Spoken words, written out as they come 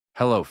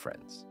Hello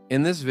friends.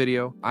 In this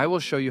video, I will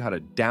show you how to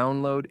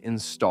download,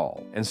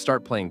 install, and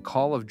start playing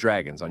Call of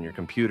Dragons on your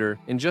computer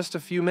in just a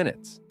few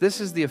minutes.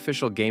 This is the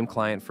official game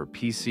client for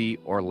PC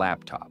or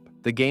laptop.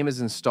 The game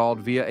is installed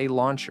via a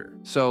launcher.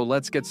 So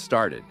let's get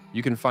started.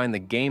 You can find the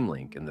game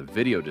link in the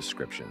video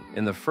description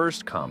in the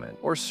first comment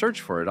or search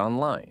for it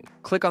online.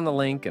 Click on the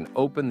link and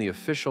open the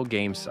official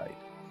game site.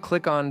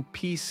 Click on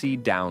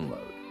PC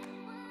Download.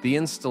 The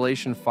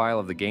installation file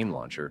of the game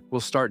launcher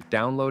will start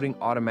downloading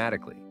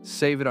automatically.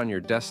 Save it on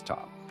your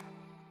desktop.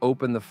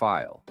 Open the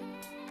file.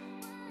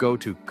 Go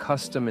to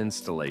Custom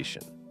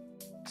Installation.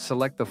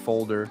 Select the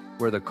folder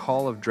where the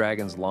Call of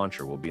Dragons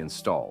launcher will be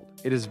installed.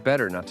 It is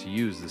better not to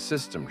use the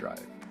system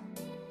drive.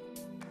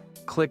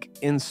 Click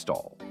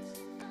Install.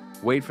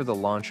 Wait for the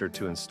launcher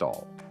to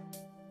install.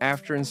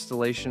 After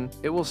installation,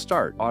 it will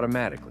start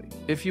automatically.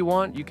 If you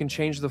want, you can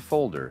change the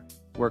folder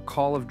where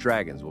Call of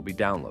Dragons will be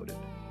downloaded.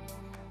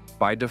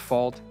 By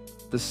default,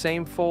 the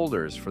same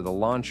folders for the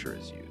launcher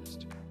is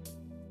used.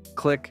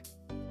 Click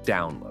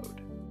Download.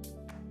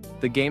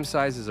 The game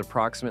size is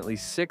approximately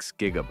 6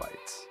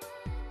 gigabytes.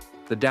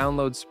 The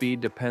download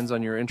speed depends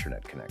on your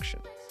internet connection.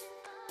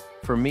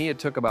 For me, it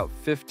took about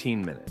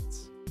 15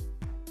 minutes.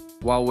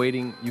 While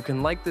waiting, you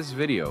can like this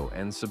video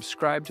and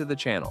subscribe to the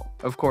channel.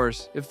 Of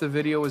course, if the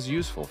video was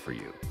useful for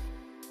you.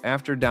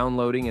 After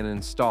downloading and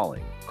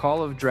installing,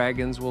 Call of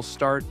Dragons will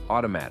start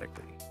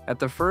automatically. At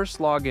the first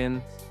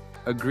login,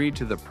 agree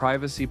to the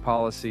privacy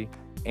policy,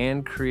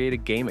 and create a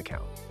game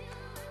account.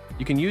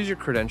 You can use your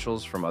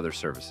credentials from other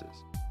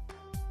services,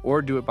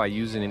 or do it by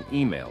using an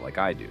email like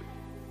I do.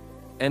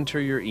 Enter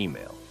your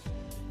email.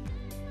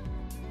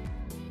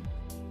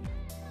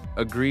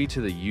 Agree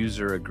to the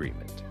user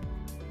agreement,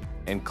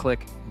 and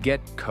click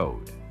Get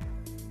Code.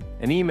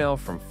 An email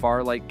from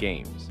Farlight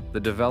Games, the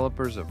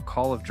developers of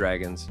Call of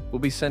Dragons, will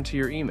be sent to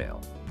your email.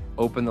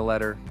 Open the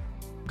letter,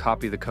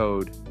 copy the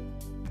code,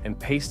 and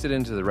paste it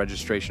into the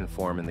registration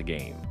form in the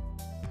game.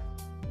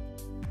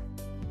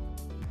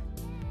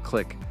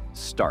 Click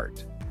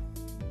Start.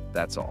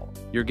 That's all.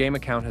 Your game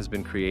account has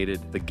been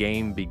created. The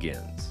game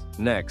begins.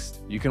 Next,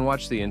 you can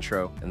watch the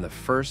intro and the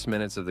first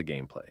minutes of the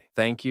gameplay.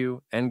 Thank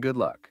you and good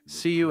luck.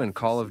 See you in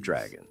Call of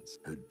Dragons.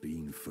 Had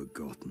been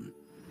forgotten.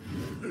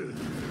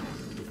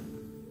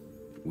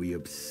 We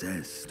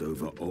obsessed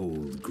over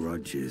old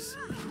grudges.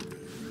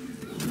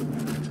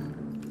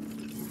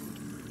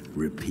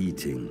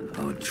 Repeating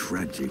our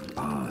tragic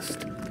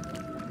past.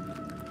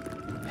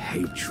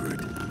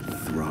 Hatred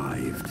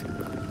thrived.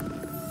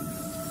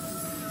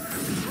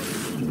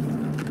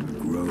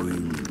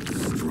 Growing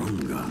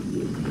stronger.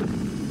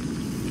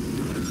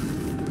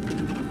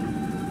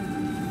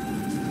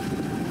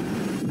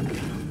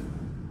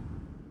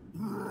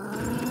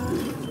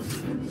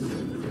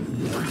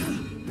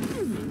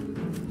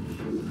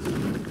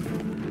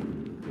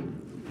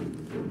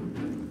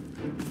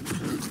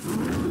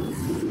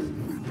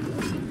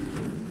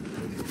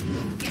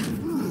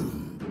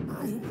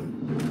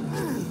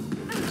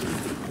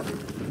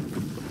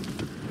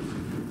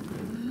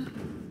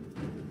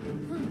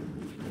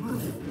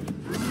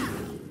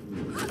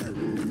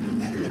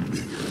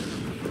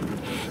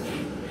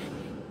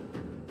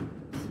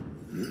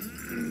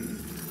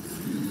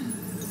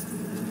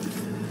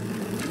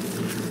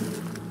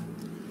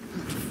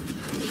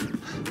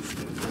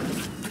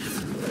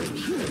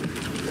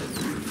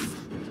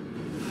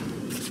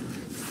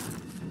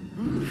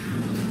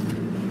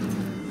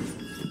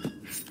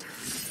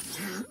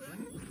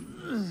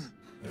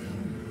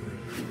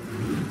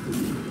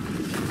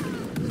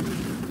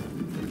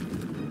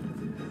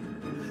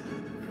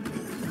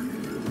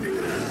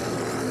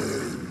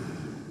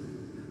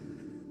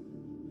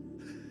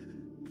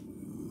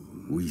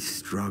 We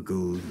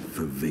struggled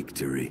for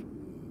victory,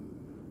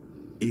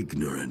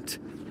 ignorant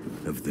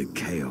of the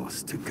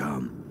chaos to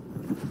come.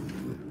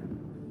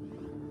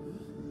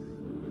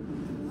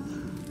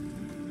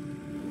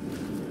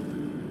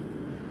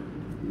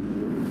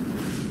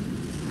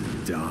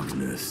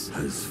 Darkness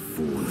has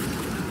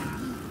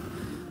fallen.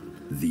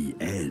 The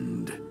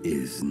end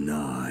is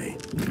nigh.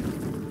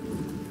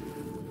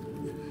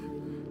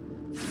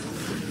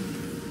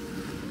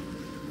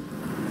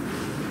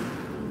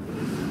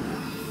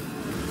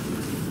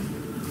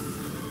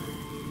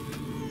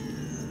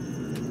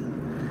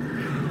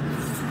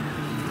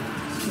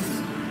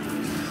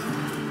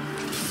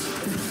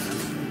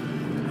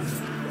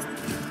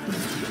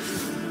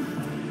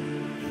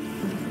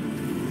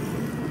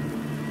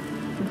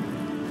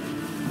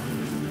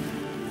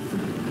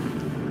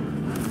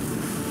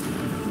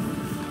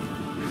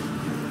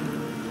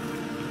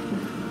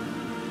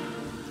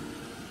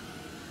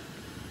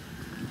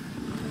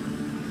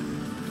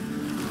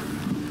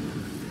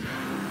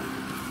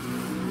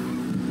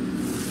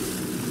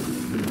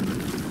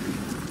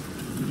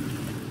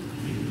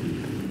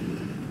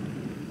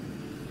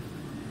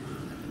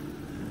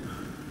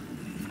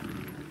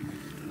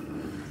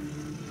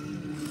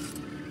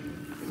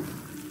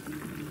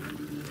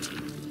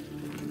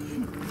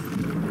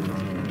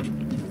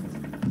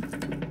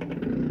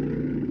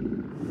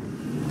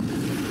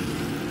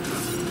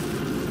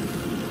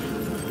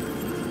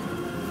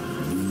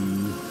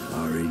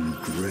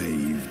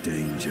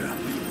 danger.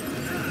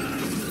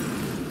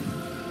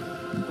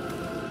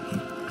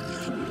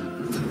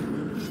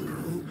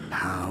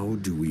 How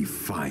do we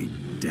fight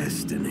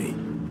destiny?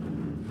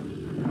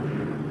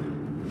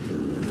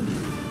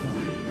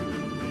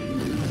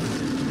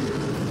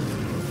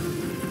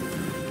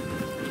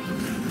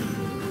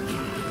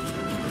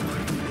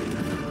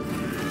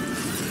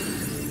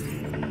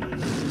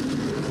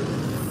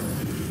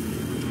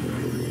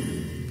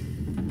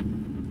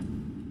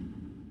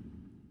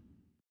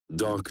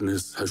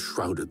 Darkness has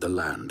shrouded the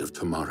land of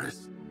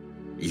Tamaris.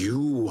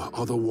 You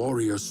are the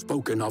warrior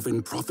spoken of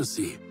in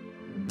prophecy.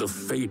 The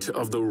fate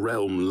of the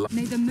realm.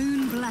 May the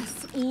moon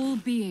bless all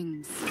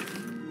beings.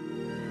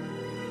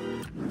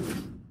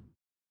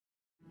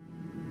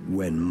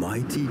 When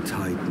mighty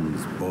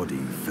Titan's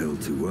body fell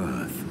to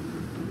earth,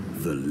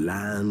 the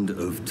land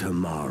of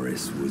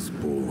Tamaris was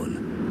born.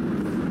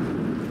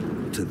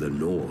 To the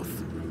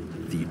north,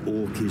 the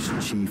Orcish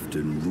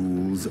chieftain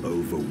rules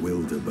over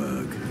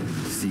Wilderberg,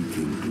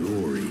 seeking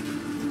glory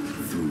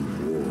through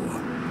war.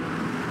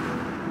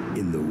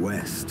 In the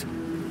west,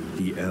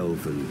 the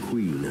Elven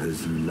Queen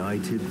has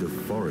united the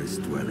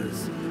forest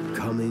dwellers,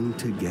 coming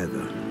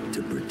together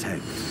to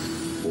protect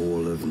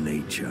all of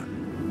nature.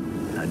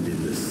 And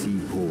in the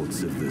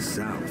seaports of the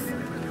south,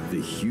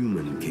 the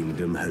human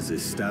kingdom has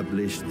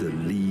established the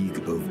League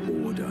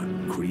of Order,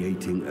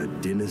 creating a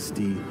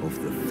dynasty of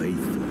the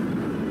faithful.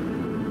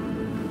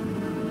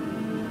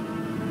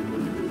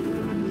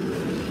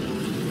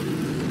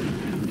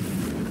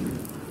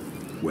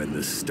 When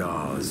the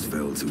stars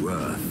fell to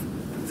earth,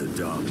 the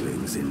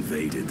Darklings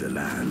invaded the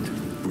land,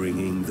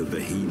 bringing the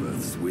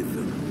behemoths with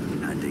them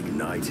and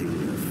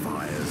igniting the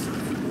fires of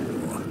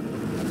war.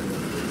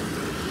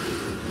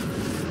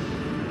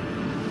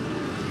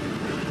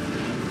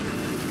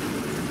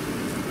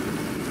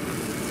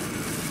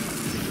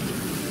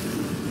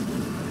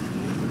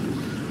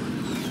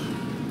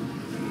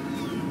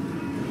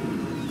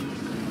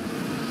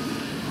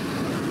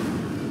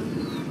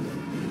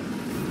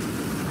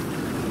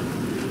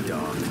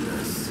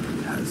 Darkness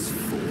has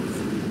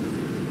fallen.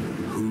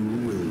 Who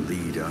will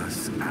lead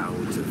us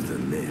out of the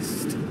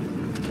mist?